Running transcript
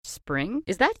spring.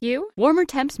 Is that you? Warmer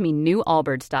temps mean new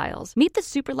Allbirds styles. Meet the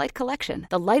Superlight Collection,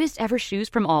 the lightest ever shoes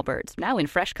from Allbirds, now in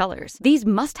fresh colors. These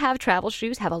must-have travel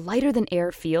shoes have a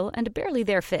lighter-than-air feel and a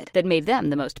barely-there fit that made them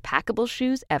the most packable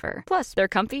shoes ever. Plus, they're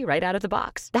comfy right out of the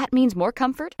box. That means more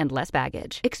comfort and less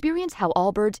baggage. Experience how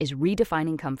Allbirds is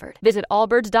redefining comfort. Visit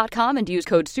allbirds.com and use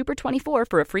code SUPER24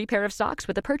 for a free pair of socks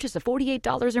with a purchase of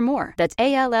 $48 or more. That's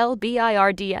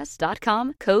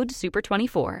ALLBIRDS.com, code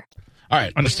SUPER24. All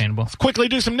right. Understandable. Let's quickly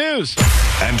do some news.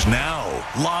 And now,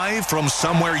 live from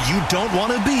somewhere you don't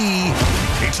want to be,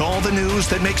 it's all the news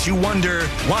that makes you wonder,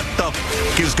 what the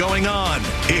f*** is going on?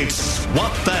 It's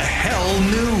What the Hell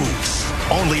News,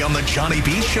 only on the Johnny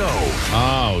B Show.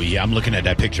 Oh, yeah, I'm looking at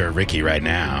that picture of Ricky right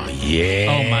now. Yeah.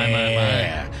 Oh,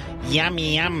 my.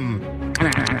 Yummy, yum.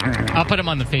 I'll put him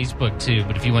on the Facebook, too,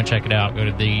 but if you want to check it out, go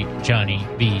to the Johnny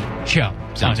B Show.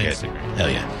 Sounds on good. Instagram. Hell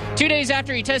yeah. 2 days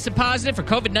after he tested positive for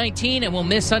COVID-19 and will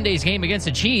miss Sunday's game against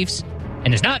the Chiefs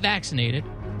and is not vaccinated,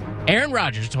 Aaron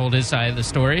Rodgers told his side of the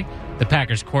story. The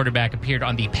Packers quarterback appeared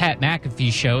on the Pat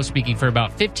McAfee show, speaking for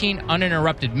about 15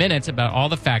 uninterrupted minutes about all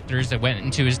the factors that went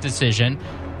into his decision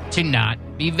to not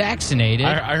be vaccinated.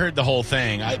 I heard the whole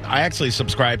thing. I actually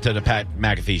subscribe to the Pat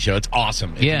McAfee show. It's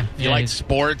awesome. If you like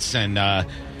sports and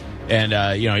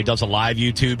you know, he does a live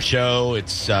YouTube show.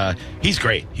 He's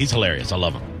great. He's hilarious. I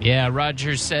love him. Yeah,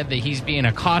 Rodgers said that he's being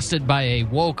accosted by a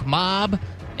woke mob,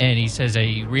 and he says that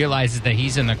he realizes that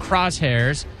he's in the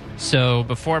crosshairs. So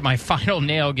before my final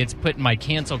nail gets put in my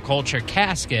cancel culture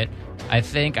casket, I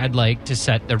think I'd like to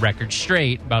set the record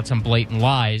straight about some blatant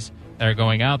lies that are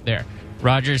going out there.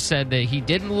 Rodgers said that he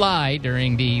didn't lie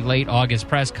during the late August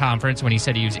press conference when he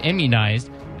said he was immunized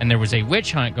and there was a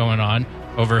witch hunt going on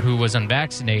over who was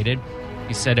unvaccinated.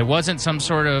 He said it wasn't some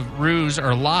sort of ruse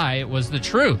or lie, it was the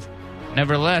truth.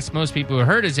 Nevertheless, most people who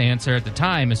heard his answer at the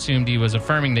time assumed he was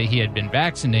affirming that he had been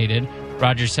vaccinated.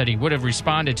 Rodgers said he would have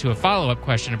responded to a follow-up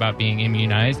question about being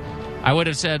immunized. I would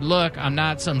have said, look, I'm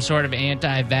not some sort of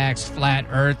anti-vax flat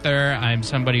earther. I'm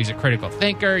somebody who's a critical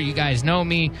thinker. You guys know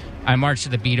me. I march to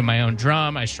the beat of my own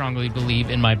drum. I strongly believe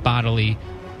in my bodily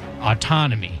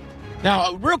autonomy.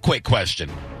 Now, a real quick question.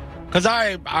 Because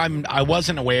I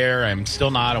wasn't aware. I'm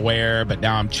still not aware. But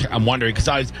now I'm wondering, because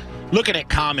I was looking at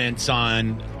comments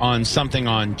on something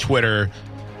on Twitter.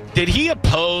 Did he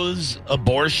oppose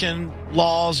abortion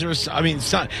laws or I mean,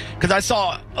 because I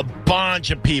saw a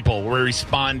bunch of people were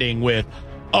responding with,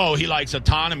 "Oh, he likes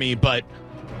autonomy," but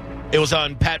it was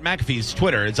on Pat McAfee's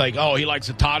Twitter. It's like, "Oh, he likes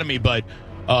autonomy, but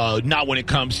not when it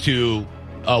comes to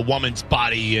a woman's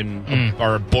body and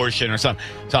or abortion or something."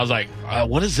 So I was like,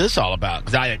 "What is this all about?"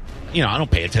 Because I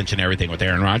don't pay attention to everything with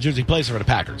Aaron Rodgers. He plays for the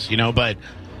Packers, but.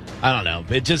 I don't know.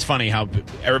 It's just funny how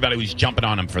everybody was jumping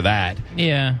on him for that.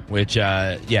 Yeah. Which,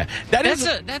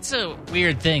 that's a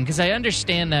weird thing, because I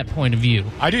understand that point of view.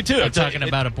 I do, too. Of talking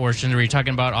about abortion, or you're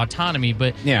talking about autonomy,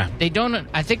 but they don't,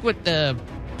 I think with the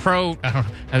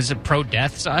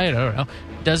pro-death side, I don't know,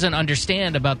 doesn't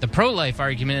understand about the pro-life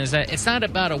argument is that it's not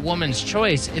about a woman's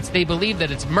choice. It's they believe that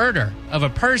it's murder of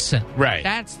a person. Right.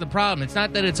 That's the problem. It's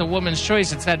not that it's a woman's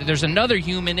choice. It's that there's another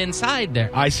human inside there.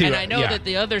 I see. And I know that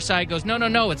the other side goes,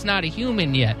 no, it's not a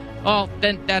human yet. Well,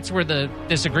 then that's where the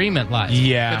disagreement lies.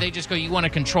 Yeah. But they just go, you want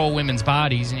to control women's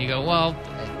bodies, and you go, well,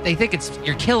 they think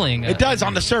you're killing. It does.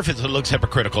 On the surface, it looks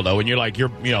hypocritical, though. When you're like,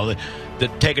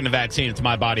 taking the vaccine, it's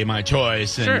my body, my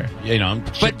choice. And, sure.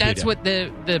 But that's what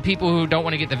the people who don't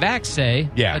want to get the vax say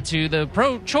to the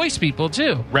pro-choice people,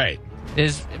 too. Right.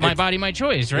 Is my body, my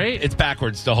choice, right? It's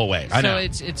backwards the whole way. I know.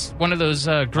 So it's one of those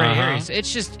gray areas.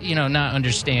 It's just, not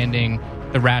understanding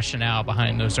the rationale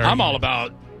behind those arguments. I'm all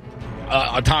about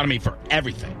autonomy for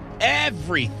everything.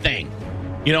 Everything.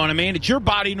 You know what I mean? It's your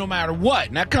body no matter what.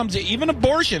 And that comes to even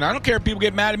abortion. I don't care if people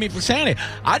get mad at me for saying it.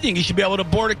 I think you should be able to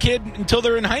abort a kid until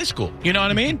they're in high school. You know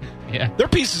what I mean? Yeah. They're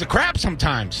pieces of crap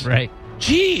sometimes. Right.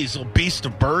 Jeez, little beast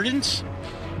of burdens.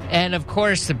 And, of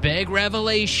course, the big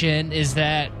revelation is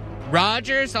that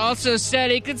Rodgers also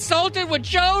said he consulted with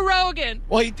Joe Rogan.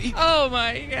 Well, oh,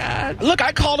 my God. Look,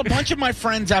 I called a bunch of my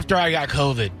friends after I got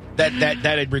COVID that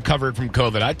had recovered from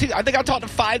COVID. I think I talked to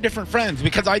 5 different friends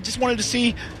because I just wanted to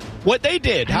see what they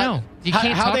did. I know. You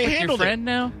can't how talk they with handled your friend it.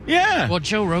 now? Yeah. Well,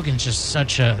 Joe Rogan's just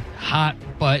such a hot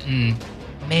button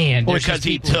man. Well, because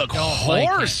he took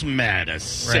horse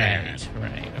medicine.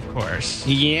 Right, of course.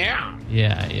 Yeah.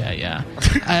 Yeah.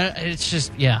 It's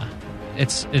just,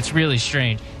 it's really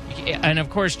strange. And, of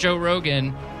course, Joe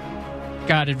Rogan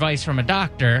got advice from a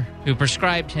doctor who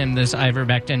prescribed him this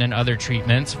ivermectin and other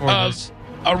treatments for this.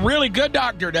 A really good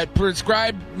doctor that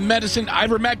prescribed medicine,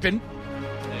 ivermectin,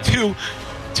 to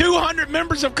 200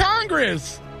 members of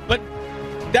Congress. But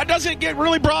that doesn't get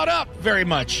really brought up very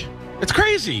much. It's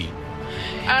crazy.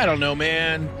 I don't know,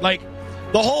 man. Like,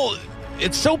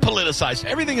 it's so politicized.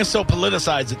 Everything is so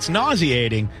politicized. It's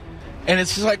nauseating. And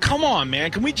it's just like, come on, man.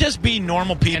 Can we just be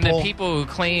normal people? And the people who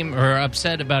claim or are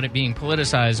upset about it being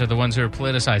politicized are the ones who are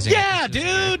politicizing yeah, it.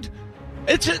 Dude.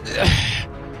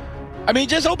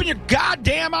 Just open your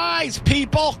goddamn eyes,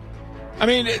 people.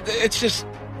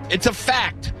 It's a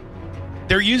fact.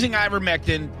 They're using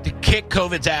ivermectin to kick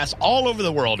COVID's ass all over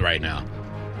the world right now.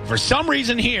 For some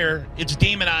reason here, it's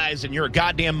demonized, and you're a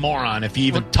goddamn moron if you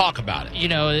even talk about it. You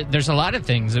know, there's a lot of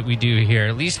things that we do here.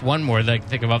 At least one more that I can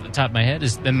think of off the top of my head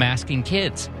is the masking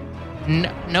kids.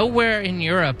 Nowhere in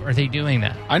Europe are they doing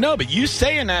that. I know, but you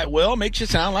saying that, Will, makes you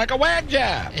sound like a whack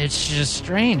job. It's just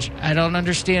strange. I don't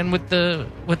understand what the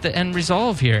end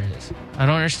resolve here is. I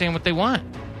don't understand what they want.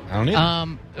 I don't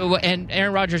either. And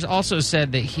Aaron Rodgers also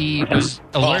said that he was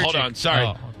allergic. Oh, hold on.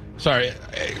 Sorry.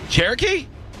 Cherokee?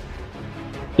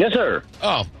 Yes, sir.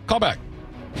 Oh, call back.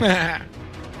 I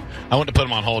went to put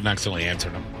him on hold and accidentally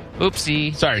answered him.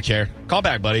 Oopsie. Sorry, Chair. Call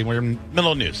back, buddy. We're in the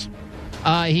middle of news.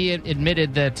 He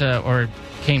admitted that, or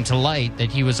came to light,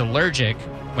 that he was allergic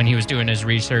when he was doing his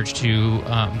research to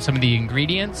some of the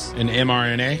ingredients in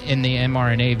mRNA? In the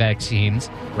mRNA vaccines.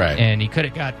 Right. And he could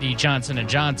have got the Johnson &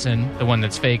 Johnson, the one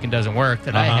that's fake and doesn't work,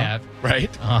 that I have. Right.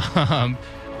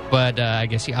 But I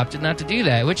guess he opted not to do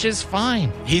that, which is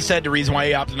fine. He said the reason why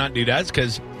he opted not to do that is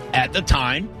because at the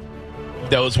time,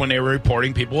 that was when they were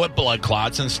reporting people with blood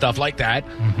clots and stuff like that.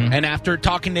 Mm-hmm. And after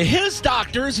talking to his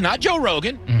doctors, not Joe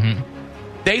Rogan,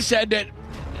 they said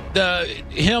that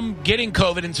him getting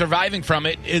COVID and surviving from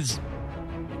it is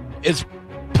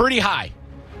pretty high.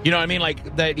 You know what I mean?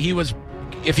 Like that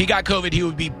if he got COVID, he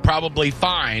would be probably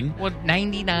fine. Well,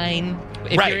 99.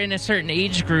 If you're in a certain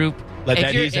age group,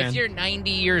 if you're 90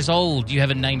 years old, you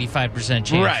have a 95%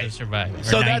 chance of surviving. Or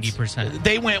so 90%.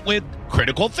 They went with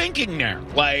critical thinking there.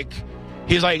 Like,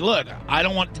 he's like, look, I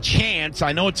don't want the chance.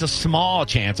 I know it's a small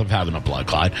chance of having a blood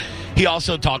clot. He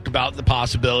also talked about the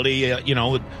possibility,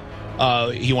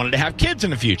 he wanted to have kids in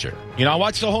the future. I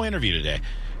watched the whole interview today.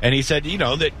 And he said,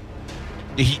 that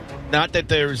not that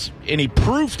there's any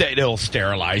proof that it'll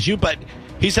sterilize you, but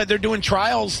he said they're doing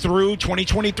trials through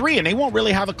 2023, and they won't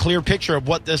really have a clear picture of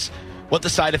what the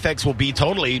side effects will be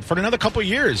totally for another couple of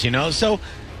years, So,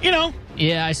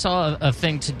 Yeah, I saw a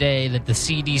thing today that the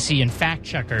CDC and fact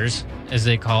checkers, as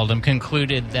they called them,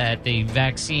 concluded that the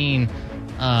vaccine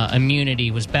immunity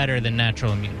was better than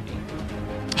natural immunity.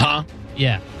 Huh?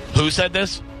 Yeah. Who said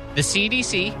this? The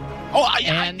CDC. Oh,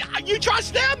 you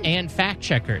trust them? And fact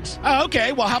checkers. Oh,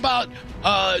 okay. Well, how about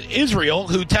Israel,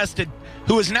 who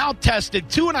has now tested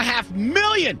 2.5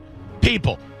 million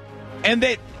people, and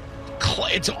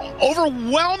it's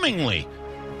overwhelmingly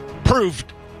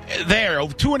proved there,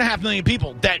 over 2.5 million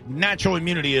people, that natural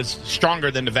immunity is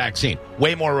stronger than the vaccine,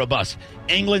 way more robust.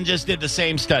 England just did the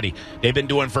same study. They've been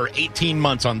doing for 18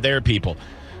 months on their people.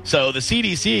 So the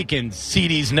CDC can see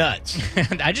these nuts.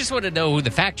 I just want to know who the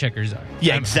fact checkers are.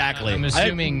 Yeah, exactly. I'm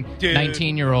assuming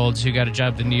 19-year-olds who got a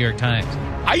job at the New York Times.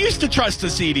 I used to trust the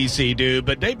CDC, dude,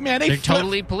 but they're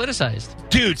totally politicized.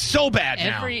 Dude, so bad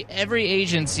now. Every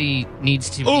agency needs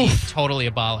to be totally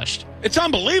abolished. It's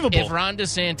unbelievable. If Ron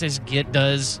DeSantis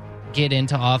does get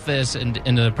into office and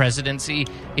into the presidency,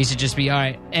 he should just be, all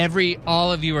right,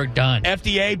 all of you are done.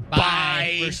 FDA,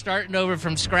 bye. We're starting over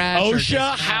from scratch.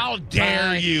 OSHA, how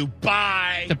dare you?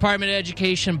 Bye. Department of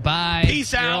Education, bye.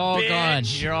 Peace out, You're all bitch. gone.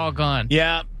 You're all gone.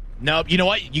 Yeah. Nope. You know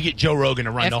what? You get Joe Rogan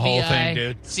to run FBI, the whole thing,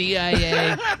 dude.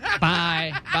 CIA,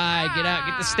 bye. Get out.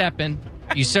 Get the stepping.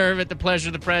 You serve at the pleasure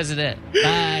of the president.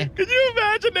 Bye. Can you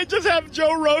imagine they just have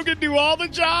Joe Rogan do all the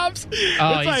jobs?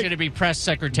 Oh, he's going to be press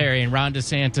secretary in Ron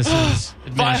DeSantis'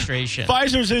 administration.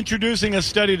 Pfizer's introducing a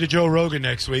study to Joe Rogan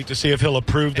next week to see if he'll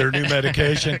approve their new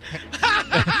medication.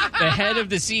 The head of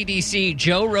the CDC,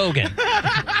 Joe Rogan.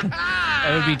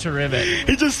 That would be terrific.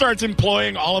 He just starts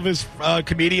employing all of his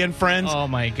comedian friends. Oh,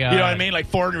 my God. You know what I mean? Like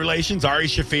foreign relations, Ari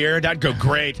Shafir. That'd go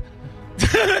great.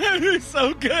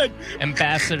 So good.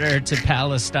 Ambassador to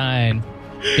Palestine,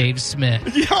 Dave Smith.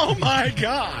 Oh, my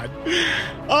God.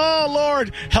 Oh,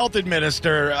 Lord. Health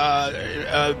Administrator.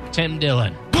 Tim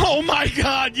Dillon. Oh, my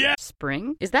God, yeah.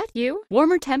 Spring? Is that you?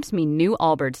 Warmer temps mean new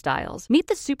Allbirds styles. Meet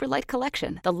the Superlight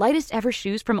Collection, the lightest ever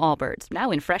shoes from Allbirds, now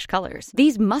in fresh colors.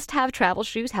 These must-have travel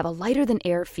shoes have a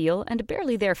lighter-than-air feel and a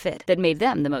barely-there fit that made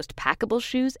them the most packable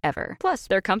shoes ever. Plus,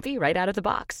 they're comfy right out of the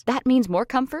box. That means more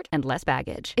comfort and less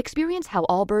baggage. Experience how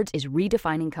Allbirds is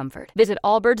redefining comfort. Visit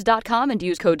allbirds.com and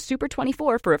use code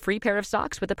SUPER24 for a free pair of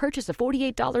socks with a purchase of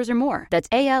 $48 or more. That's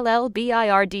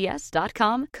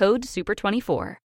ALLBIRDS.com, code SUPER24.